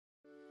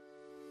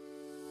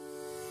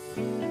I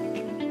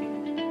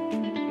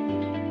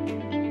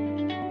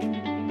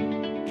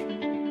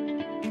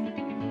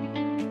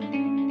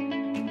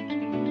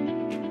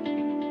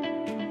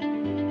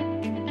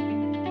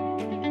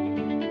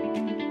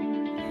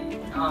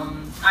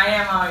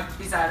am a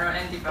designer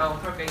and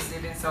developer based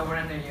in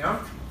Southern New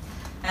York.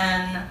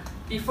 And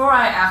before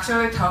I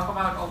actually talk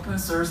about open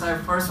source, I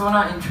first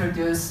want to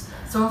introduce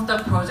some of the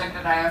projects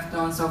that I have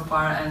done so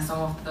far and some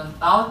of the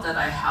thoughts that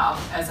I have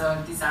as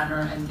a designer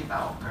and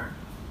developer.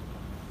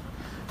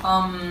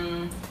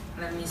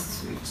 Let me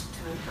switch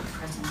to the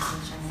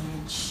presentation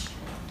image.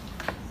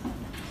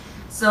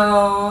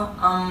 So,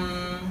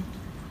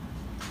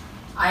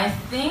 I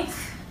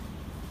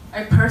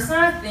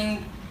personally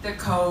think the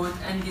code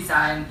and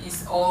design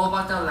is all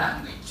about the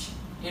language.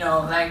 You know,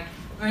 like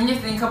when you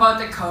think about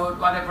the code,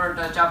 whatever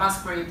the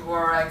JavaScript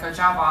or like a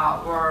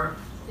Java or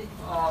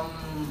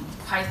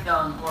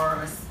Python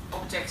or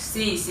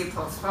Object-C, C++,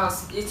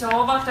 it's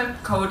all about the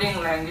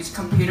coding language,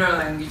 computer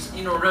language,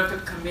 in order to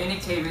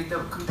communicate with the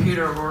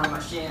computer or a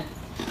machine.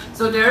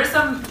 So there is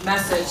a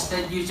message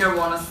that user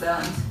want to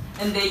send,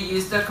 and they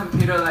use the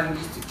computer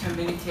language to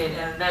communicate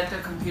and let the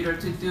computer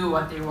to do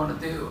what they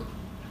want to do.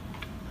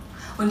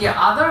 On the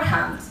other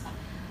hand,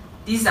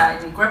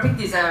 design, graphic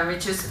design,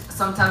 which is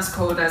sometimes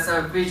called as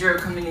a visual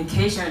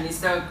communication,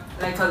 is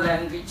like a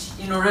language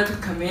in order to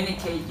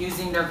communicate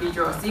using the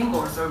visual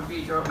symbols or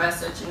visual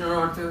message in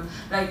order to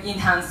like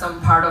enhance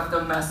some part of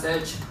the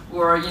message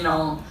or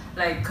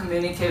like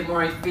communicate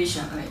more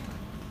efficiently.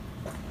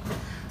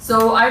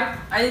 So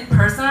I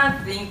personally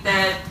think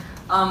that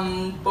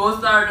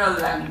both are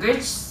the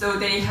language, so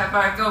they have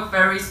like a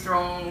very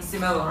strong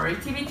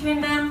similarity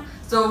between them.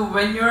 So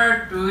when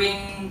you're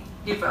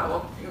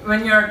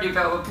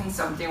developing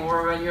something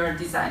or when you're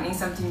designing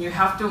something, you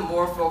have to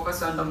more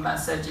focus on the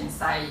message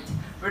inside,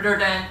 rather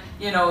than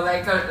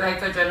like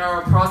a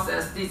general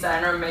process.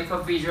 Designer make a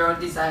visual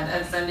design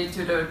and send it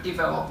to the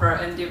developer,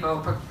 and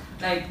developer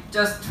like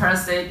just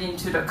translate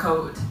into the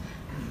code.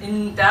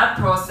 In that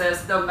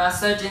process, the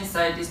message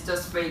inside is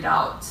just fade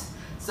out.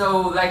 So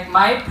like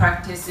my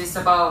practice is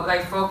about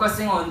like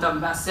focusing on the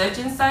message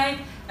inside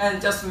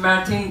and just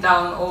melting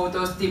down all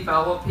those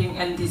developing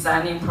and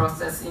designing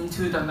process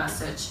into the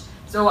message.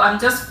 So I'm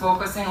just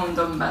focusing on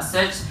the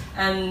message,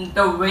 and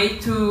the way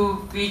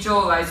to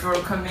visualize or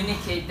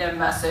communicate that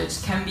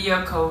message can be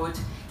a code,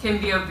 can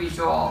be a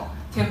visual,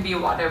 can be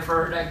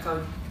whatever, like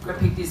a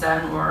graphic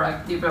design or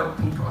like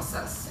developing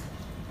process.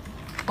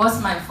 What's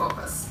my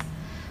focus?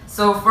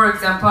 So for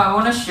example, I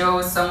want to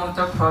show some of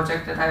the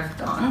project that I've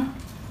done.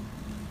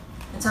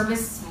 It's a bit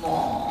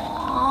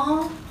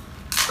small,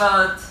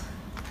 but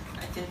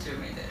I can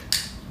zoom it in.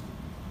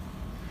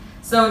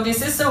 So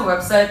this is a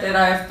website that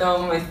I've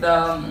done with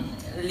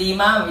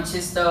Lima, which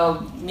is the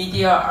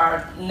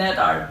net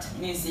art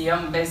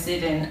museum based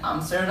in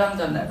Amsterdam,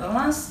 the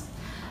Netherlands.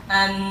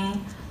 And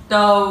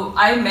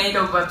I made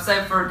a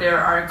website for their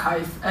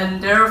archive,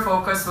 and their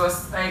focus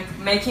was like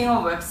making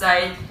a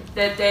website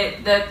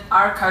that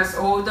archives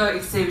all the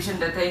exhibition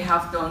that they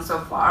have done so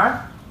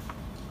far.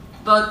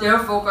 But their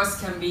focus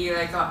can be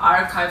like an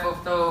archive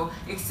of the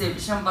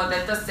exhibition, but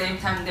at the same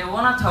time they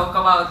want to talk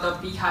about the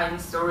behind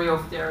story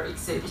of their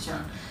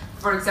exhibition.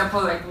 For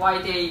example, like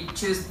why they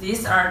choose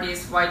this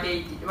artist, why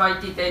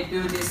did they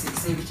do this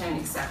exhibition,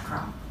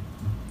 etc.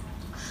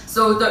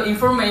 So the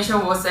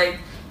information was like,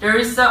 there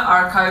is the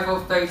archive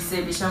of the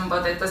exhibition,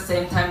 but at the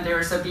same time there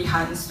is a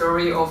behind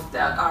story of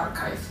that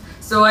archive.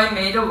 So I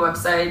made a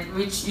website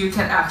which you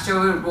can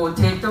actually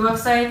rotate the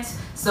website,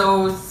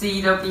 so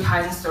see the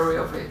behind story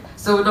of it.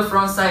 So the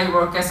front side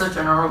works as a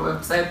general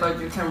website, but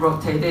you can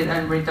rotate it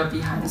and read the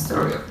behind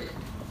story of it.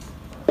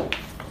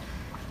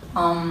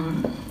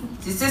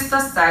 This is the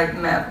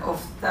sitemap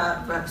of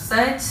that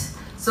website.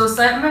 So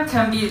sitemap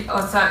can be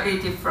slightly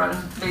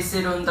different based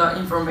on the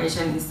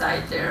information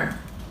inside there.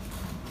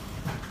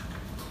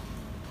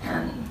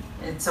 And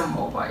it's a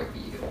mobile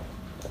view.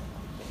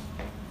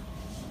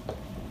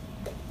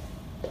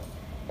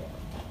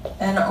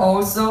 And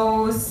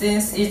also,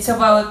 since it's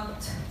about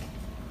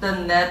the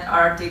net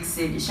art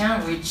exhibition,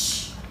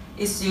 which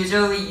is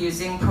usually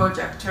using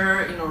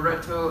projector in order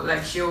to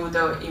like show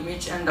the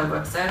image and the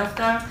website of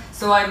them,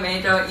 so I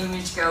made an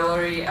image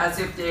gallery as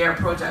if they are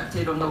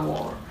projected on the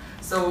wall.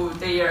 So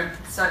they are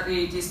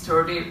slightly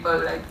distorted,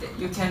 but like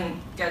you can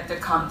get the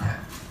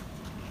content.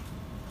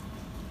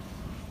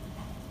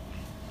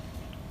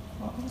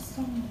 What was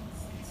the next?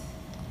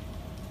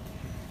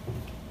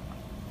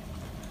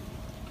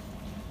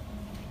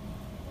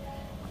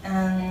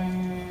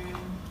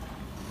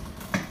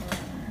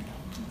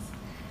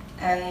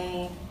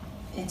 And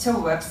it's a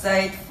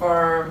website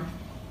for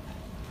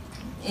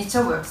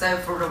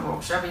the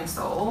workshop in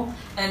Seoul,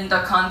 and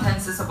the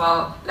contents is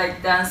about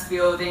like dance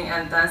building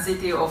and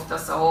density of the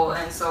Seoul,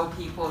 and Seoul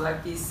people,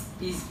 like these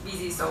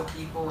busy Seoul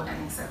people,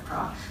 and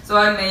etc. So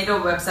I made a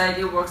website.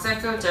 It works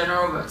like a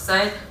general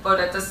website, but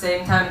at the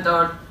same time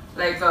the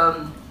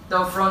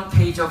the front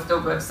page of the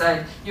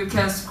website, you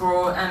can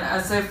scroll, and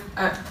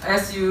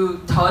as you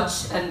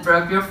touch and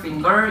drag your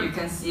finger, you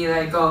can see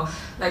like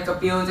a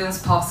buildings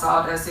pops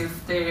out as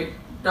if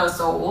the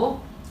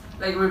soul,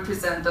 like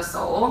represent the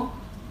soul.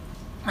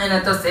 And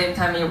at the same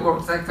time, it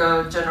works like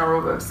a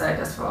general website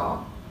as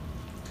well.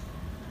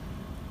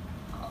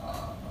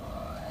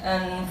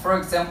 And for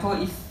example,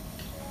 if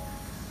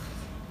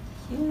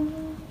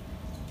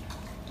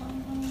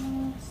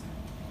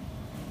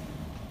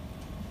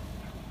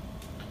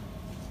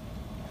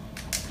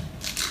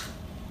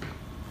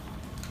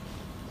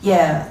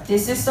yeah,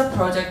 this is the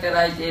project that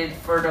I did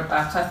for the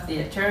Backa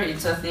Theater.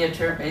 It's a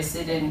theater based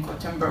in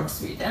Gothenburg,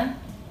 Sweden.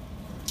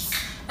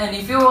 And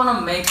if you want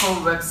to make a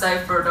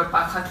website for the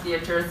Backa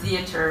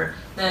Theater,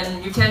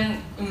 then you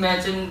can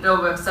imagine the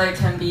website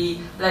can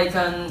be like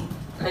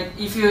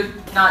if you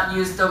not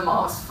use the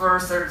mouse for a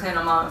certain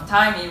amount of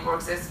time, it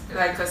works as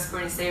like a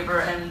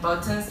screensaver, and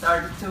buttons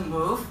start to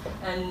move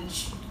and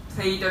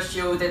play the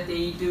show that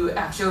they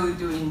actually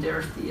do in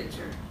their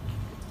theater.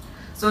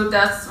 So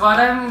that's what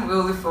I'm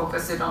really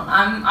focusing on.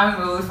 I'm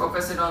really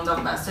focusing on the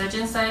message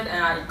inside,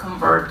 and I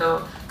convert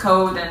the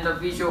code and the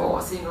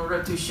visuals in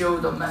order to show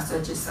the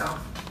message itself.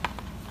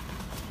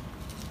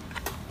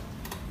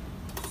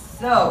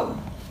 So,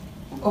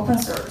 open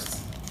source.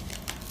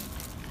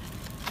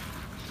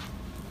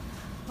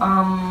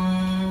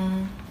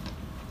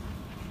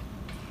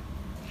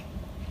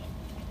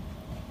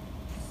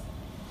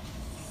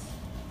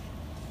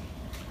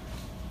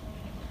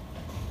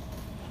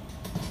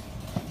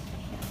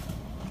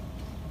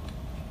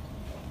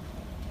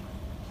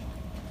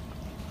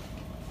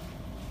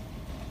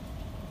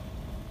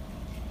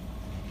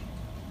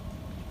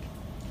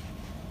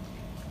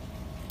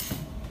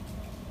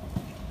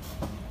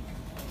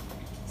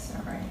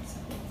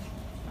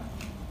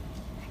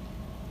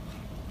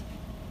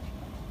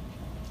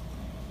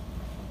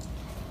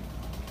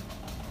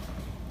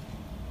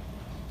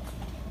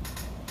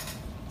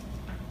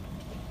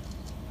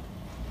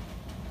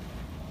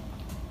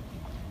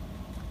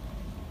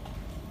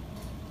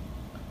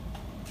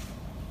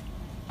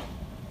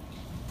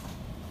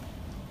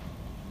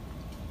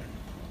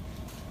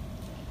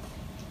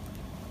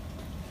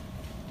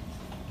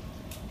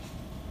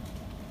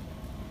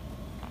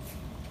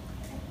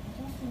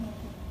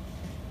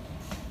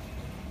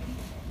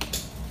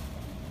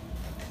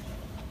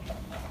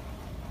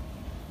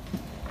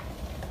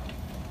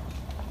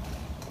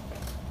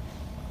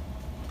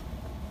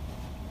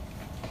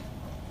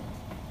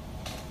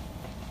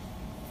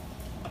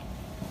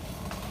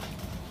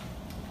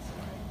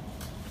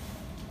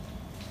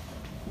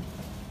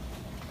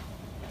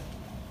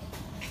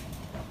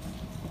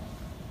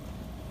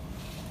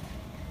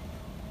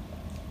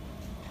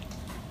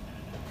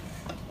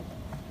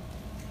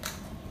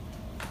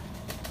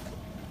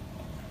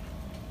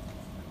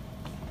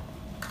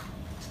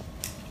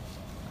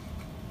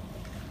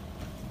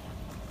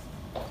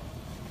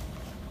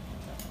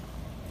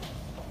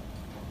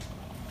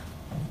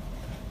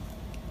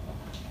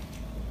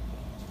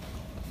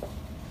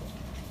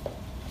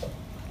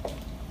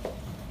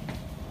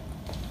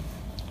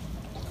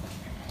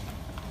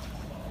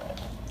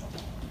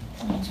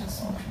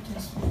 Just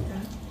introduce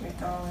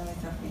with only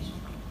with a visual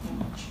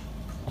image.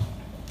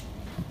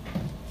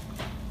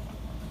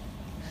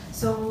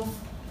 So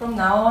from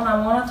now on,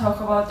 I want to talk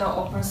about the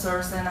open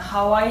source and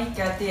how I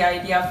get the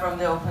idea from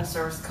the open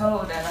source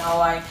code and how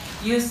I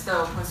use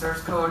the open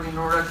source code in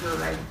order to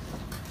like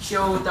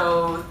show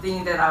the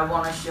thing that I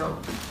want to show,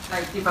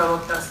 like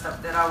develop the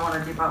stuff that I want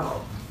to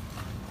develop.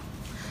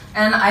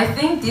 And I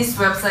think this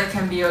website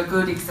can be a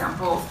good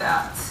example of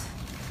that,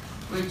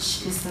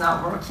 which is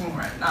not working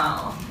right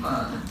now,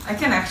 but I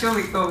can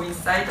actually go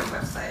inside the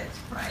website,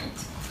 right?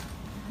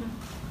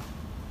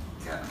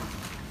 Go.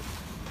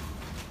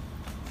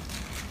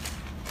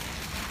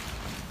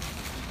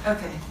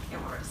 Okay, it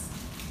works.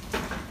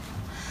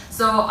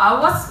 So I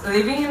was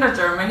living in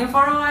Germany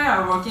for a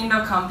while. I worked in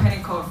a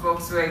company called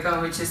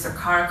Volkswagen, which is a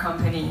car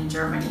company in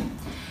Germany.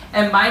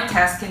 And my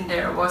task in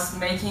there was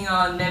making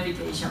a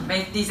navigation,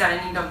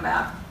 designing the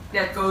map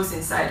that goes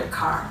inside the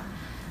car.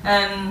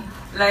 And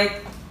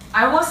like,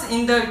 I was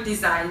in the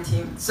design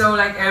team, so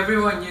like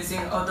everyone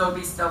using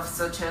Adobe stuff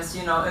such as,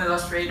 you know,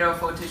 Illustrator,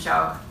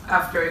 Photoshop,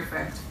 After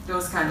Effects,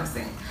 those kind of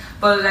things.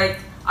 But like,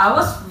 I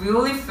was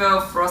really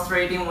felt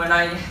frustrating when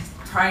I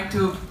tried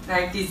to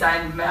like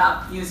design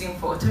map using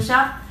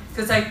Photoshop,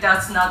 because like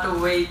that's not the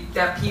way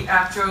that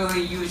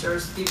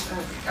users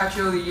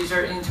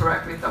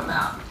interact with the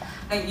map.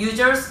 Like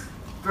users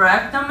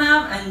drag the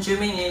map and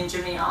zooming in,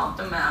 zooming out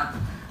the map,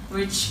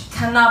 which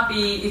cannot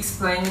be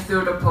explained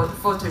through the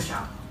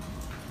Photoshop.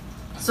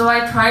 So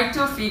I tried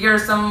to figure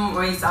some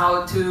ways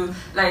out to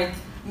like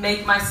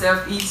make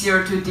myself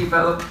easier to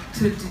develop,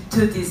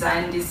 to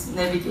design this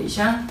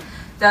navigation.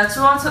 That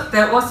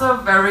was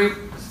a very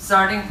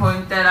starting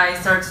point that I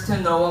started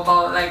to know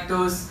about like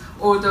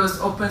all those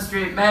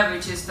OpenStreetMap,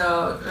 which is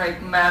the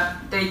like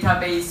map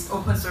database,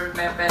 open source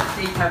map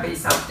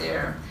database out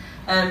there,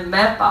 and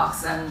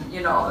Mapbox, and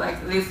you know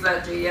like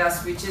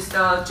Leaflet.js, which is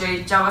the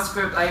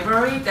JavaScript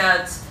library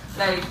that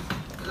like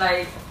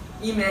like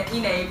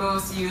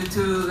enables you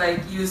to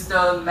like use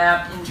the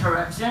map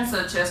interaction,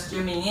 such as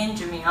zooming in,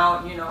 zooming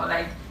out, you know,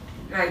 like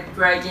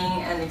dragging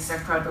and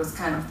etc. Those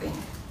kind of things.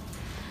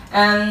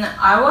 And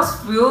I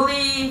was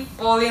really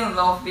falling in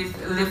love with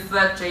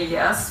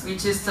Leaflet.js,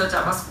 which is the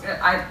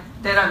JavaScript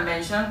that I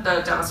mentioned,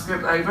 the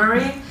JavaScript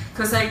library,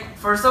 because like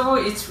first of all,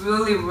 it's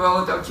really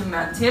well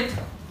documented.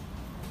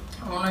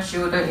 I want to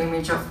show the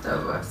image of the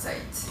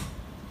website.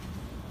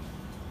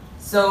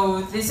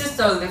 So this is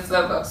the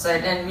Leaflet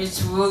website, and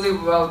it's really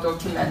well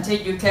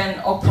documented. You can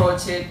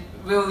approach it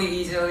really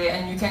easily,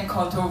 and you can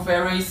control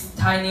very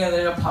tiny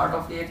little part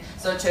of it,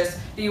 such as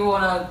do you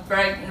want to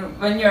drag,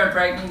 when you're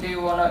dragging, do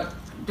you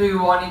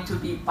want it to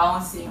be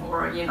bouncing,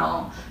 or you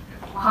know,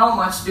 how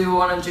much do you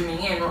want to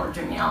zooming in or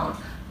zooming out?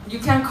 You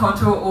can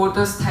control all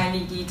those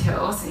tiny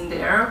details in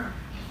there.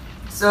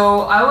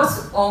 So I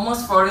was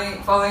almost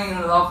falling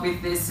in love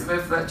with this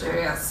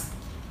Leaflet.js.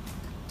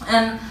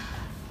 And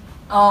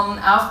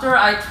after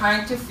I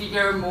tried to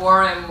figure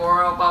more and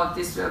more about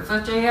this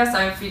Leaflet.js,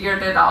 I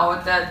figured it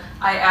out that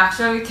I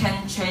actually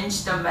can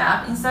change the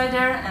map inside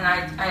there, and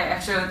I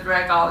actually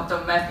drag out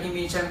the map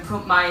image and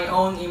put my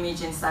own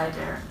image inside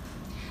there.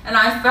 And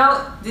I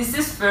felt this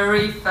is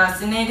very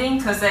fascinating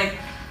because like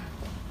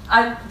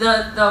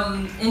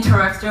the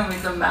interaction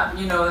with the map,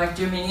 you know, like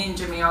zooming in,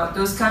 zooming out,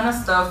 those kind of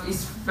stuff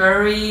is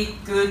very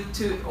good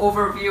to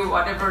overview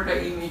whatever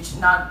the image,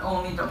 not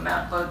only the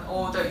map, but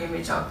all the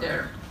image out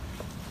there.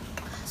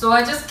 So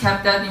I just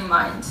kept that in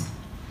mind.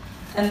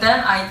 And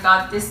then I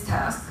got this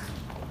task,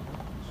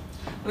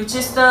 which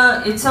is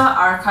it's an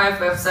archive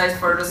website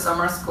for the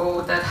summer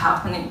school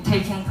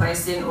taking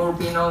place in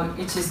Urbino,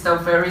 which is the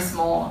very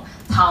small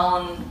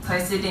town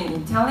placed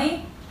in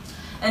Italy.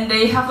 And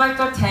they have like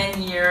a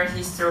 10-year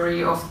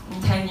history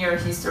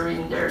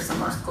in their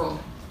summer school.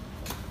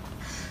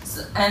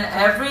 So, and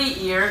every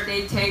year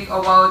they take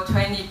about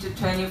 20 to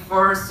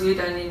 24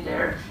 students in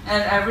there,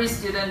 and every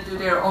student do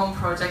their own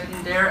project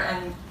in there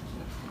and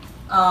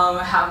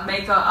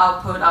make an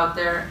output out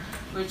there,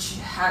 which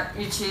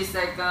is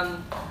like 5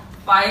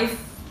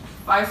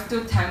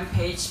 to 10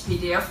 page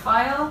PDF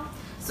file.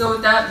 So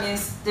that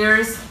means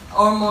there's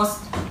almost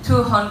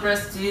 200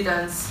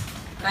 students,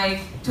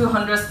 like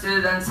 200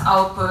 students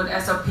output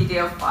as a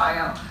PDF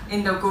file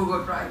in the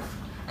Google Drive.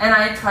 And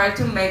I try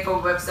to make a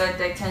website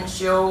that can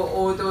show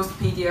all those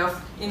PDF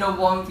in a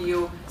one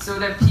view so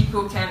that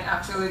people can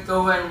actually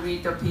go and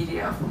read the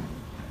PDF.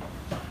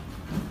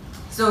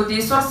 So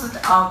this was the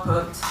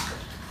output.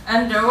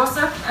 And there was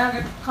a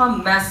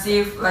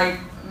massive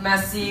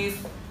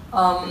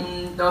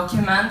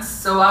documents.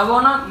 So I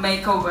want to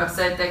make a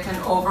website that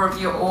can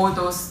overview all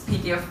those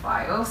PDF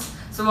files.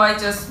 So I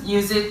just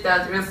use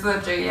that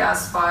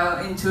Leaflet.js file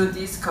into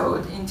this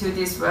code, into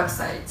this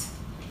website.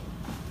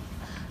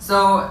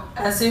 So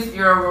as if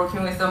you're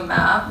working with a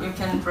map, you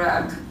can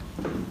drag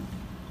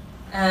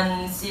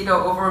and see the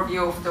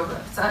overview of the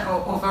website,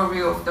 or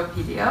overview of the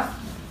PDF.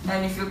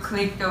 And if you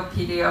click the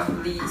PDF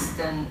list,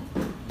 then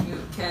you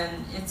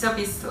can, it's a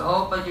bit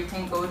slow, but you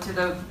can go to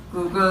the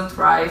Google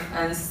Drive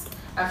and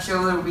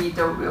actually read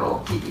the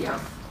real PDF.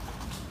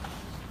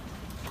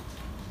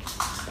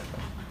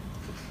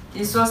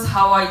 This was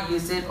how I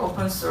use it,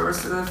 open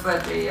source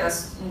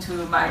Leaflet.js into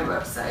my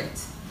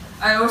website.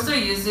 I also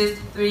use it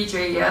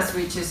 3JS,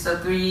 which is a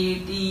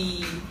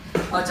 3D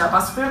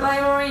JavaScript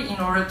library, in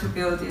order to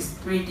build this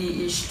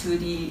 3D-ish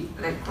 2D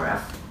like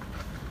graph.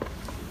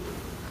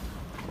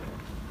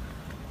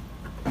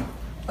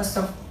 That's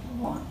the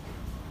one.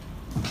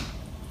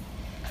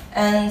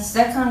 And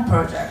second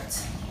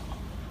project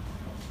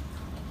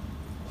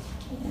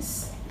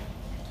is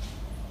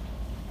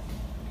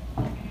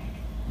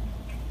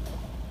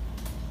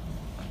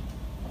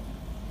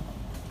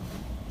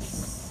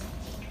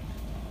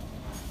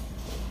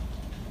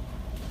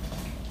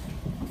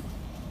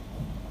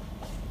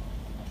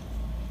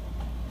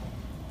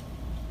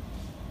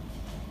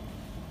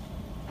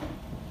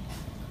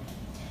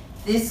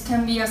this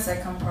can be a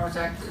second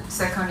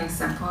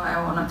example I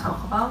want to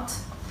talk about.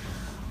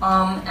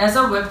 As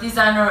a web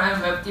designer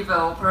and web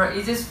developer,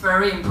 it is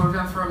very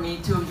important for me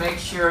to make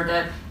sure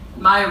that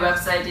my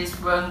website is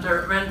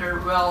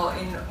rendered well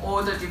in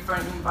all the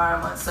different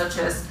environments, such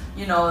as,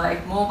 you know,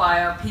 like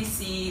mobile,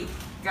 PC,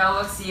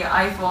 Galaxy,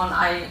 iPhone,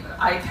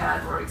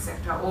 iPad, or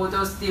etc. All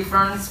those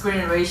different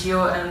screen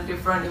ratio and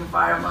different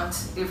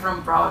environments,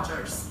 different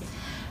browsers.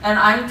 And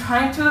I'm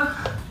trying to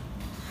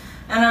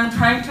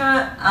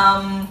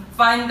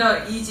find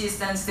the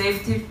easiest and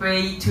safest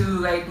way to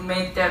like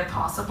make that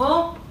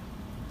possible.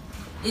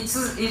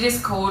 It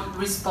is called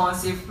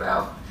responsive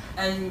web,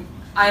 and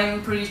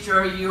I'm pretty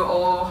sure you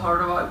all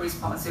heard about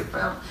responsive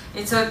web.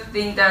 It's a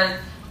thing that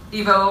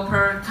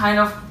developer kind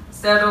of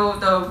settle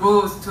the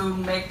rules to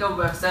make the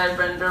website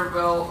render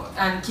well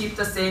and keep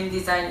the same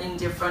design in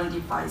different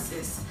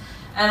devices.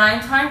 And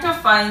I'm trying to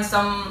find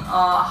some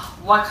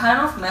what kind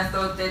of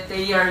method that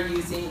they are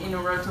using in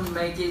order to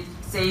make it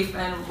safe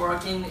and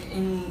working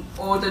in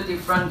all the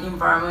different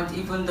environments,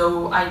 even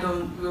though I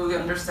don't really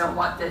understand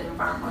what that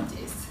environment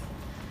is.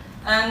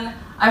 And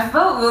I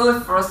felt really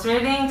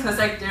frustrating because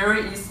like there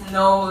is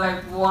no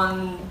like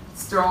one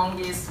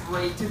strongest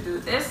way to do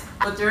this,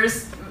 but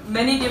there's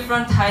many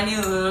different tiny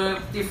little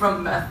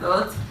different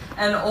methods,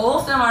 and all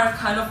of them are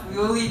kind of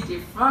really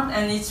different,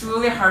 and it's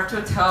really hard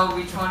to tell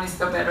which one is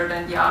the better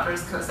than the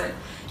others because like,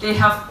 they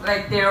have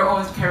like their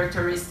own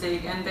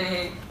characteristic and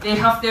they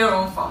have their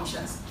own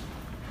functions.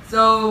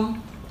 So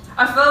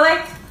I feel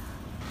like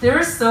there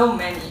are so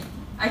many.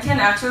 I can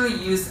actually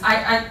use,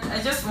 I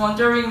just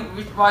wondering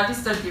what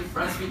is the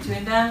difference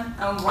between them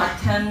and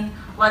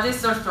what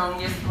is the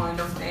strongest point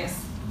of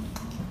this.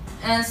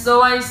 And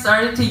so I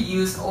started to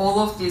use all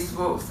of these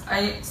rules.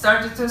 I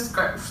started to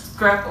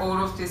scrap all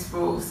of these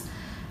rules.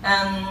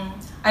 And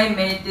I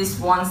made this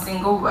one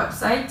single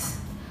website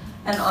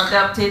and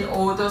adapted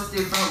all those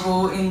different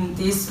rules in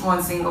this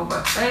one single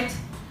website.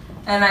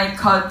 And I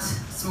cut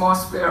small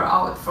square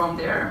out from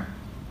there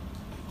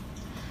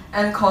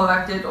and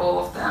collected all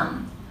of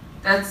them.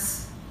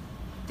 That's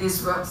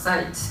this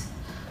website.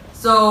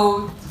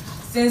 So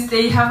since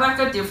they have like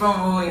a different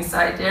rule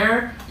inside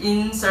there,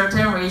 in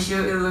certain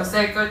ratio, it looks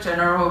like a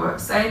general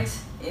website.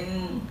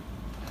 In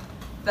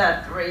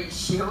that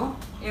ratio,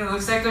 it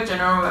looks like a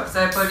general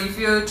website, but if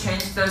you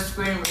change the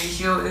screen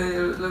ratio,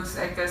 it looks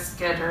like a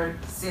scattered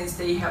since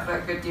they have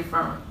like a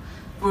different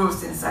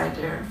rules inside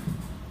there.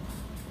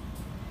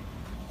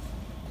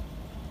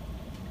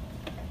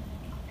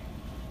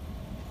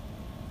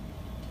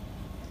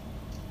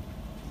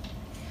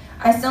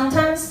 I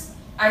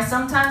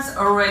sometimes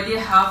already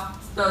have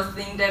the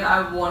thing that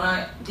I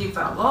wanna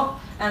develop,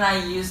 and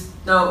I use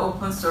the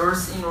open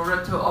source in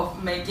order to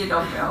make it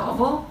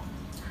available.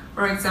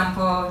 For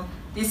example,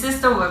 this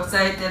is the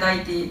website that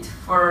I did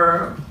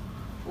for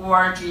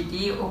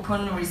ORGD,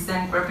 Open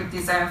Recent Graphic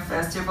Design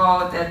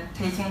Festival, that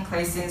taking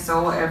place in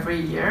Seoul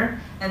every year,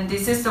 and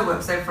this is the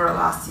website for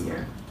last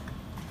year.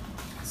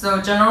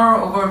 So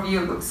general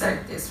overview looks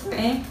like this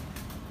way.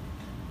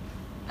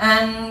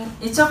 And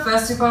it's a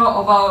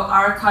festival about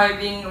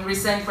archiving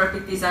recent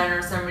graphic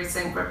designers and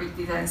recent graphic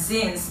design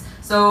scenes.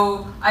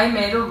 So I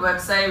made a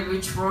website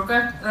which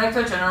works like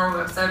a general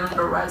website on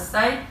the right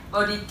side,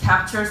 but it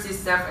captures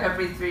itself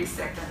every 3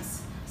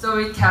 seconds. So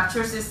it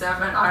captures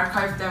itself and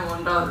archives them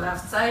on the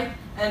left side.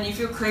 And if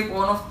you click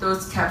one of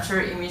those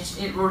capture image,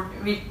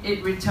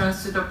 it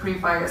returns to the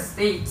previous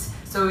state.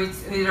 So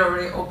it's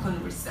literally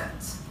open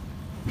reset.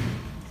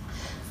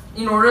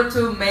 In order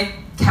to make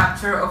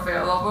capture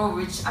available,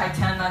 which I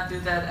cannot do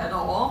that at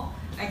all,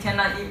 I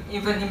cannot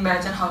even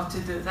imagine how to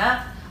do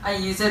that, I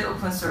use it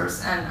open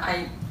source and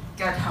I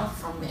get help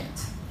from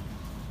it.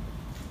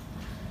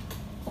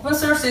 Open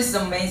source is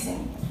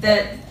amazing,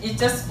 that it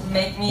just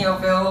makes me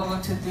available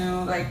to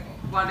do like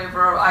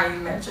whatever I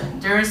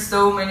imagine. There are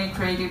so many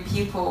creative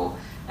people,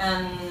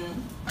 and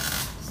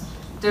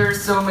there are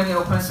so many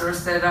open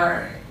source that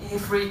are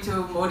free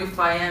to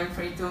modify and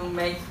free to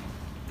make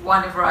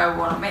whatever I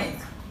want to make.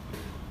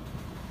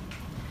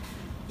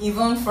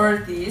 Even for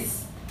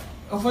this,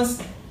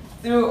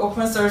 through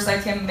open source, I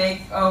can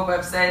make a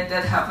website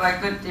that have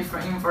like a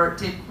different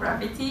inverted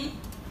gravity.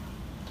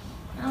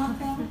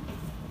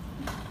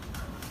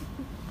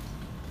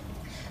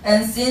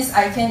 And since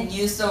I can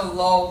use the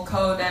low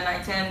code and I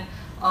can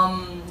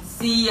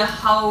see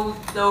how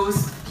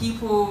those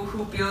people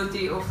who build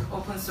the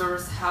open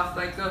source have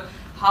like a,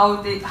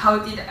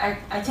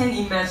 I can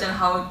imagine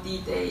how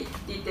did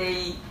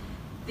they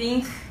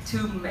think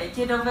to make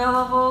it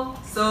available.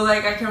 So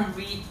like I can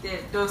read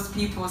those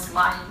people's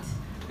mind,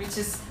 which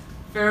is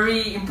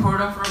very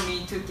important for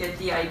me to get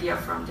the idea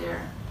from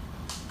there.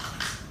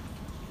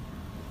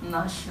 I'm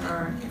not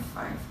sure if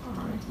I've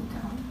already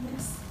done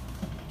this.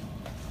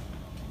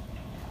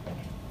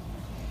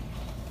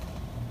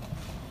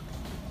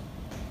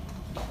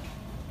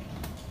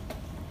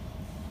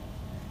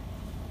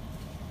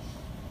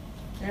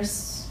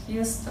 There's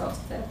few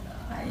stuff that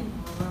I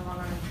really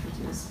want to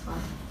introduce, but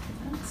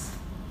didn't.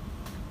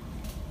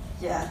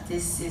 Yeah,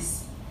 this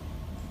is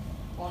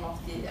one of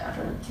the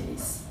other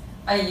case.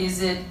 I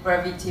use it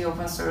Gravity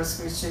open source,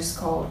 which is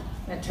called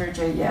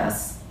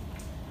Meter.js.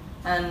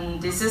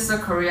 And this is a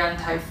Korean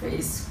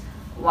typeface,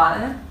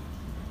 WAL.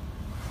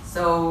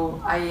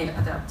 So I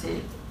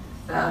adapted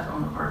that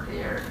on over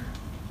there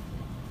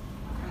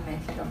and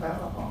make it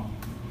available.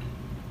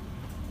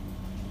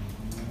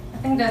 I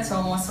think that's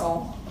almost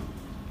all.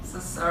 So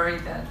sorry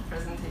that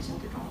presentation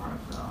didn't work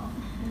well.